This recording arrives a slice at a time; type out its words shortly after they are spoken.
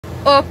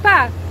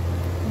Opa!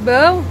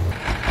 Bom!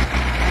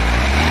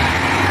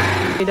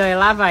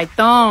 Lá vai,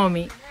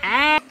 tome!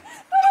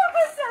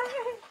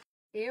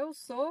 Eu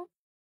sou...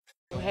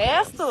 O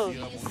resto?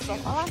 Só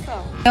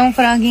falação. É um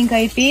franguinho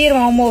caipira,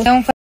 um almoço.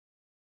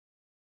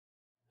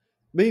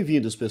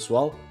 Bem-vindos,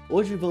 pessoal!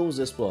 Hoje vamos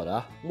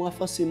explorar uma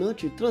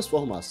fascinante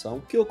transformação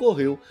que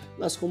ocorreu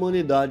nas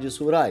comunidades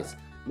rurais,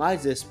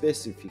 mais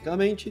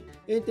especificamente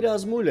entre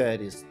as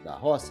mulheres da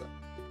roça.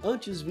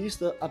 Antes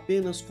vista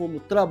apenas como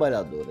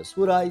trabalhadoras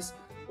rurais,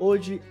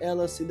 hoje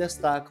elas se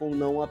destacam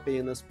não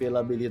apenas pela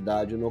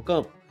habilidade no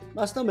campo,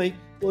 mas também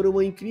por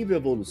uma incrível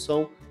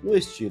evolução no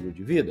estilo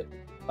de vida.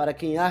 Para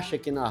quem acha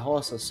que na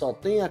roça só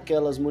tem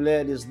aquelas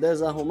mulheres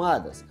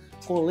desarrumadas,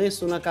 com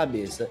lenço na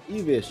cabeça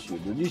e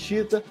vestido de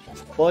chita,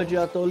 pode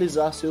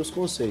atualizar seus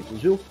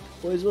conceitos, viu?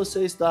 Pois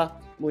você está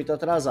muito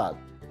atrasado.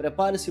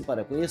 Prepare-se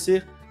para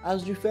conhecer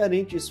as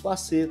diferentes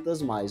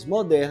facetas mais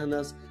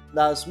modernas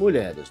das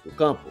mulheres do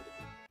campo.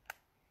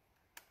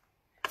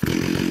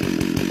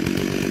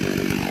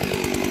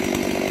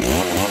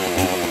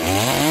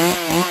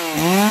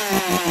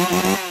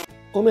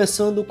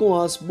 Começando com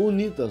as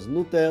bonitas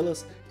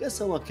Nutelas, que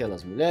são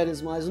aquelas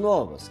mulheres mais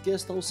novas que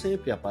estão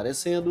sempre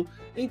aparecendo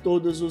em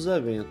todos os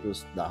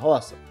eventos da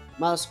roça.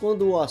 Mas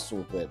quando o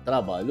assunto é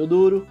trabalho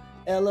duro,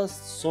 elas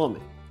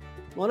somem.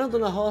 Morando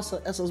na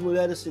roça, essas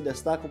mulheres se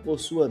destacam por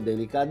sua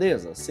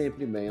delicadeza,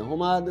 sempre bem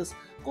arrumadas,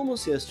 como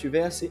se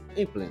estivessem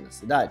em plena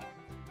cidade.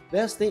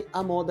 Vestem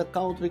a moda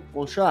country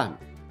com charme,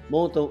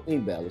 montam em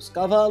belos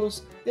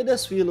cavalos e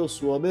desfilam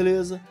sua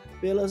beleza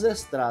pelas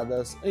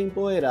estradas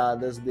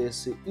empoeiradas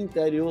desse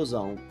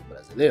interiorzão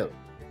brasileiro.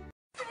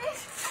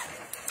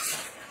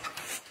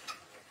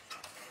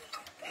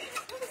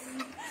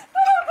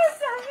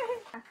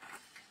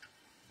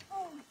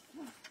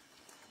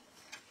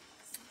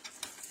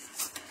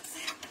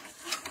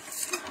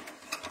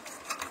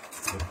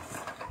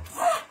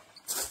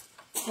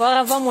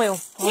 Agora vamos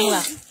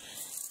lá.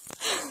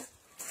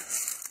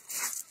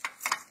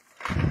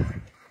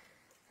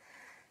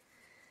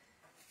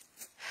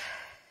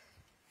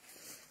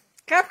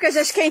 Cara, porque eu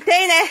já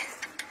esquentei, né?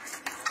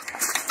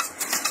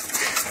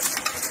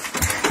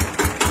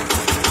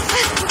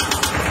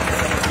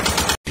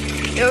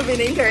 Eu vi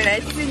na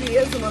internet esses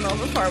dias uma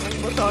nova forma de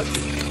botox.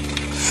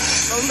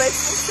 Vamos ver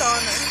se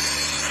funciona.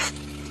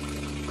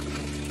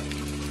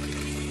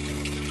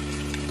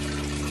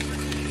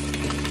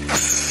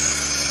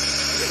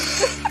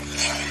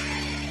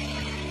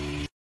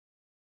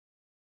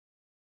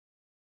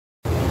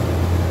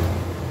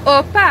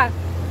 Opa!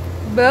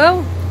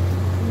 Bom!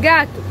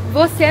 Gato,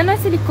 você não é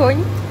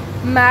silicone,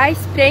 mas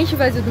preenche o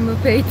vazio do meu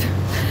peito.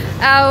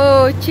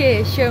 Ah, ô,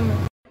 tchê, chama.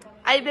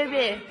 Aí,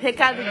 bebê,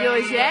 recado de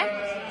hoje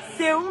é: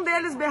 se um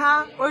deles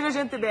berrar, hoje a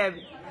gente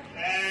bebe.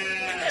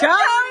 Tchau,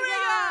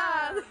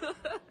 obrigado!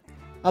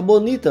 A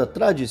bonita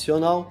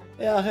tradicional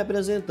é a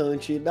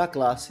representante da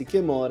classe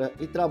que mora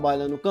e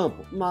trabalha no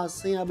campo, mas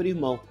sem abrir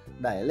mão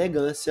da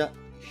elegância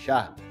e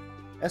charme.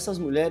 Essas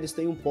mulheres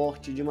têm um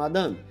porte de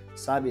madame,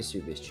 sabem se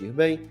vestir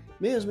bem,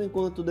 mesmo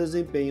enquanto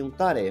desempenham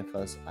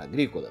tarefas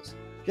agrícolas.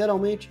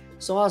 Geralmente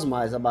são as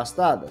mais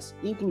abastadas,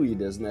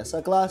 incluídas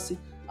nessa classe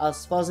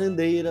as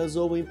fazendeiras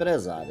ou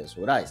empresárias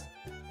rurais.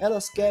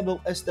 Elas quebram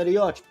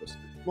estereótipos,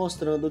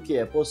 mostrando que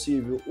é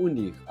possível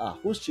unir a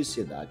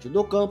rusticidade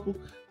do campo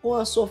com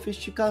a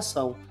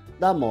sofisticação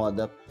da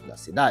moda da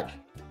cidade.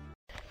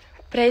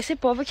 Para esse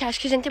povo que acha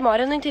que a gente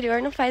mora no interior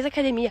e não faz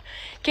academia.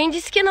 Quem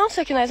disse que não,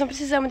 só que nós não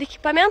precisamos de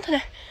equipamento,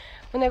 né?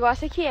 O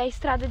negócio aqui é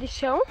estrada de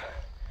chão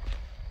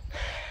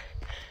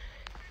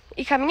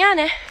e caminhar,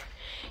 né?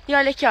 E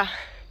olha aqui, ó.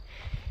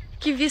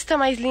 Que vista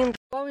mais linda.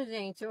 Bom,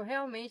 gente, eu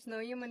realmente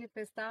não ia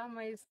manifestar,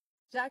 mas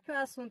já que o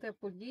assunto é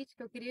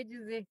política, eu queria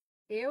dizer,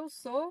 eu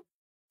sou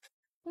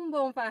um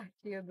bom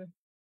partido.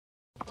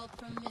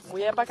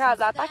 Mulher pra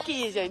casar tá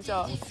aqui, gente,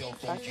 ó.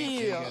 Tá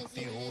aqui,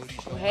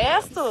 ó. O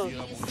resto,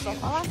 só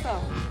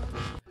falação.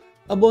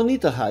 A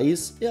bonita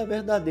raiz é a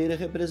verdadeira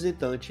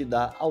representante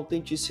da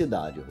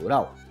autenticidade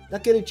rural,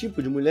 daquele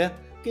tipo de mulher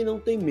que não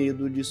tem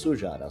medo de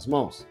sujar as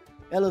mãos.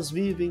 Elas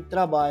vivem,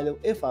 trabalham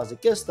e fazem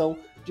questão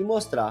de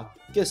mostrar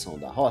que são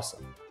da roça.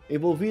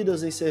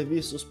 Envolvidas em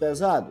serviços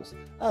pesados,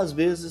 às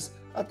vezes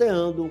até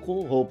andam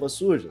com roupas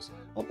sujas,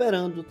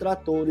 operando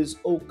tratores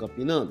ou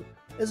campinando,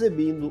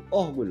 exibindo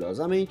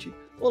orgulhosamente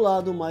o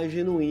lado mais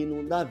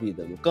genuíno da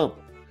vida no campo.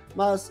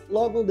 Mas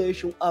logo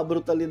deixam a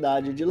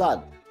brutalidade de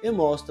lado e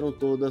mostram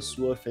toda a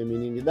sua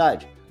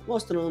feminilidade,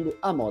 mostrando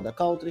a moda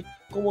country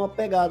como uma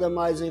pegada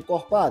mais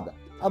encorpada,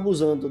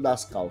 abusando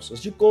das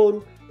calças de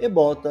couro e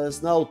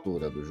botas na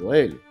altura do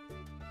joelho.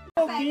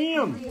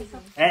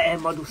 É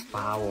modo dos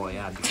pau,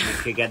 olha,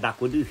 que é da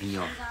cor do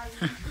vinho,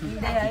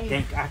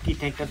 ó. Aqui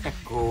tem tanta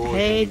coisa.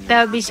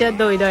 Eita, bicha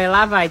doida, olha,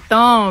 lá vai,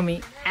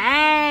 tome!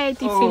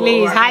 Eita,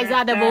 infeliz,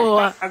 raizada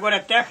boa! Agora é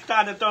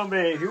testada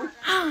também, viu?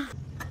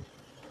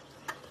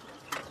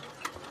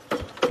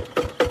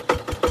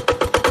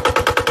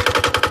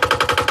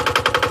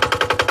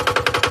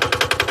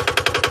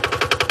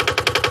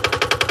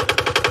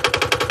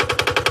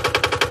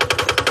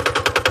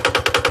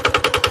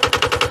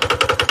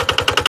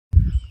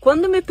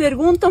 quando me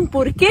perguntam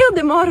por que eu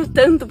demoro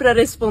tanto para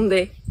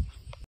responder.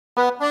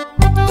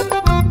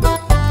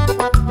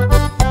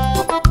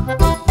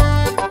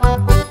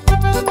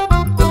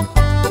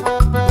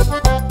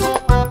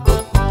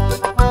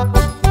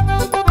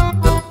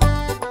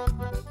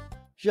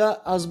 Já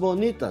as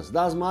bonitas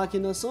das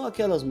máquinas são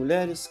aquelas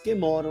mulheres que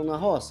moram na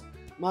roça,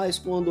 mas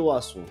quando o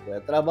assunto é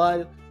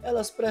trabalho,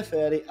 elas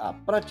preferem a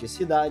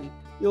praticidade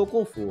e o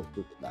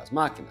conforto das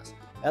máquinas.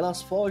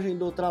 Elas fogem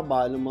do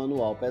trabalho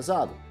manual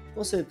pesado,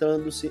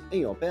 concentrando-se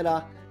em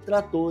operar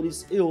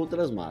tratores e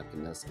outras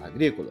máquinas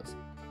agrícolas.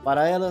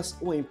 Para elas,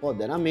 o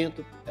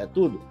empoderamento é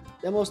tudo,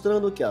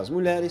 demonstrando que as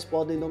mulheres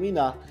podem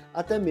dominar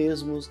até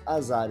mesmo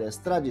as áreas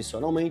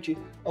tradicionalmente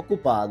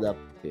ocupadas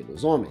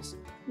pelos homens.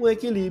 Um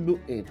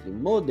equilíbrio entre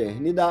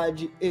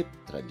modernidade e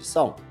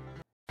tradição.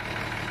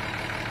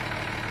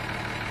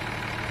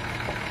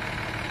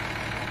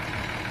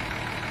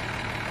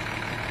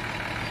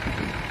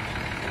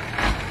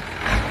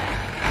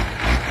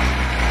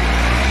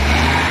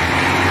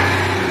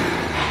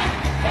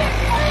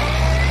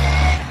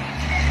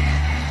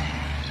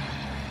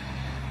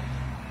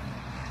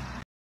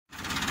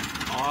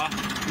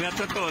 Minha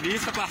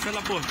tratorista passando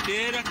a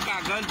porteira,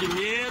 cagando de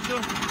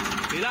medo.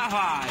 E lá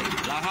vai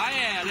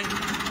ela, hein?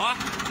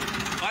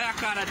 Ó, olha a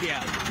cara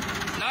dela.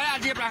 Dá uma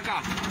olhadinha pra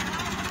cá.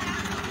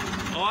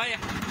 Olha,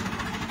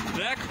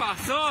 não é que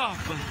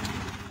passou?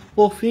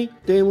 Por fim,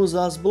 temos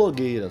as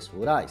blogueiras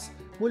rurais,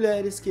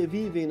 mulheres que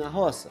vivem na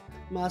roça,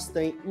 mas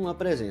têm uma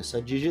presença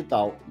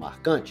digital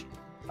marcante.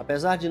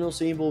 Apesar de não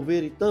se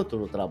envolverem tanto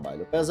no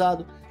trabalho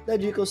pesado,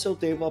 dedicam seu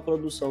tempo à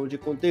produção de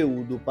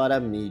conteúdo para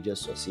mídias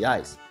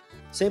sociais.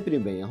 Sempre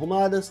bem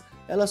arrumadas,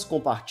 elas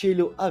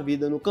compartilham a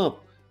vida no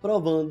campo,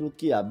 provando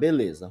que a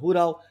beleza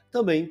rural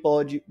também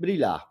pode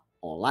brilhar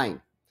online.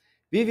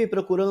 Vivem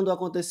procurando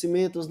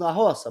acontecimentos na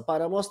roça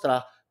para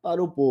mostrar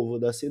para o povo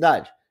da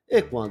cidade.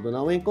 E quando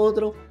não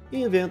encontram,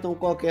 inventam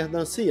qualquer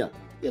dancinha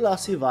e lá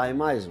se vai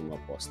mais uma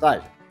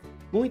postagem.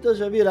 Muitas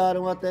já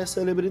viraram até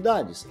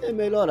celebridades e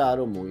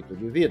melhoraram muito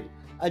de vida,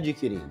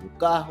 adquirindo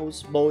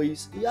carros,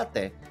 bois e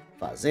até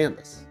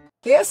fazendas.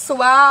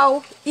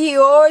 Pessoal, e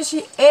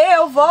hoje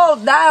eu vou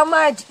dar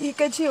uma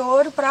dica de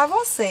ouro para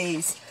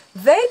vocês.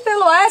 Vem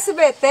pelo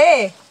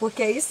SBT,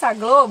 porque isso a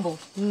Globo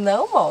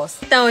não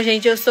mostra. Então,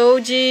 gente, eu sou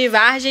de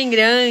Vargem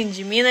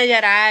Grande, Minas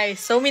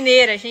Gerais. Sou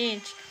mineira,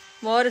 gente.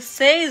 Moro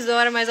 6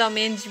 horas mais ou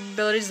menos de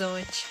Belo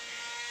Horizonte.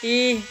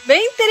 E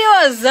bem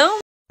interiorzão.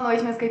 Boa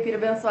noite, meus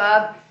caipiras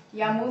abençoados.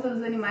 E a musa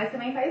dos animais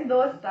também faz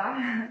doce,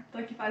 tá? Tô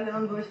aqui fazendo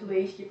um doce de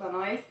leite aqui pra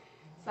nós.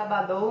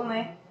 Sabadão,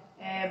 né?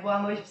 Boa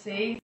noite pra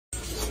vocês.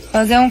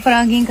 Fazer um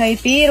franguinho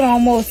caipira, um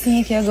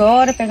almocinho aqui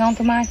agora, pegar um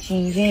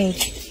tomatinho,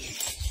 gente.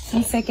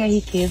 Isso aqui é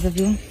riqueza,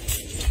 viu?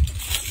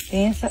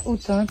 Pensa o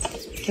tanto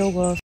que eu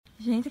gosto.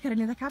 Gente, a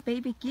Carolina tá com a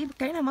Baby aqui.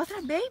 Carolina, mostra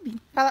a Baby.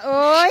 Fala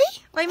oi.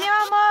 Oi, meu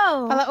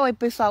amor. Fala oi,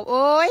 pessoal.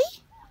 Oi.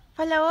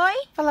 Fala oi.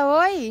 Fala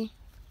oi.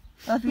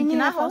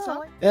 Menina, na roça.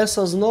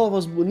 Essas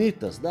novas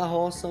bonitas da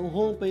roça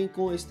rompem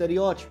com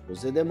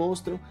estereótipos e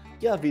demonstram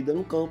que a vida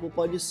no campo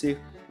pode ser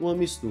uma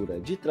mistura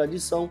de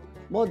tradição,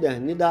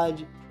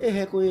 modernidade e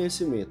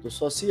reconhecimento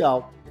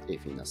social e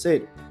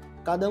financeiro.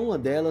 Cada uma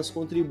delas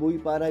contribui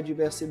para a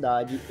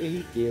diversidade e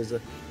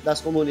riqueza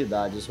das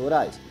comunidades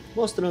rurais,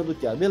 mostrando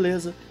que a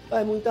beleza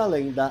vai muito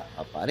além da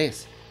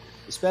aparência.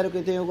 Espero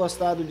que tenham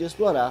gostado de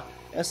explorar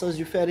essas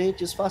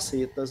diferentes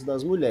facetas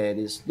das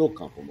mulheres do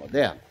campo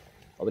moderno.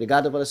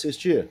 Obrigado por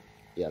assistir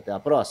e até a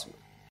próxima.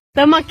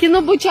 Estamos aqui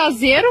no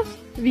butiazeiro,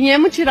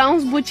 viemos tirar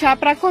uns butiá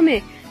para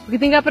comer, porque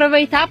tem que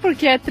aproveitar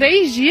porque é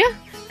 3 dias,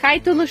 cai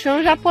tudo no chão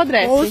e já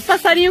apodrece. Ou os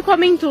passarinhos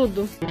comem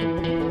tudo.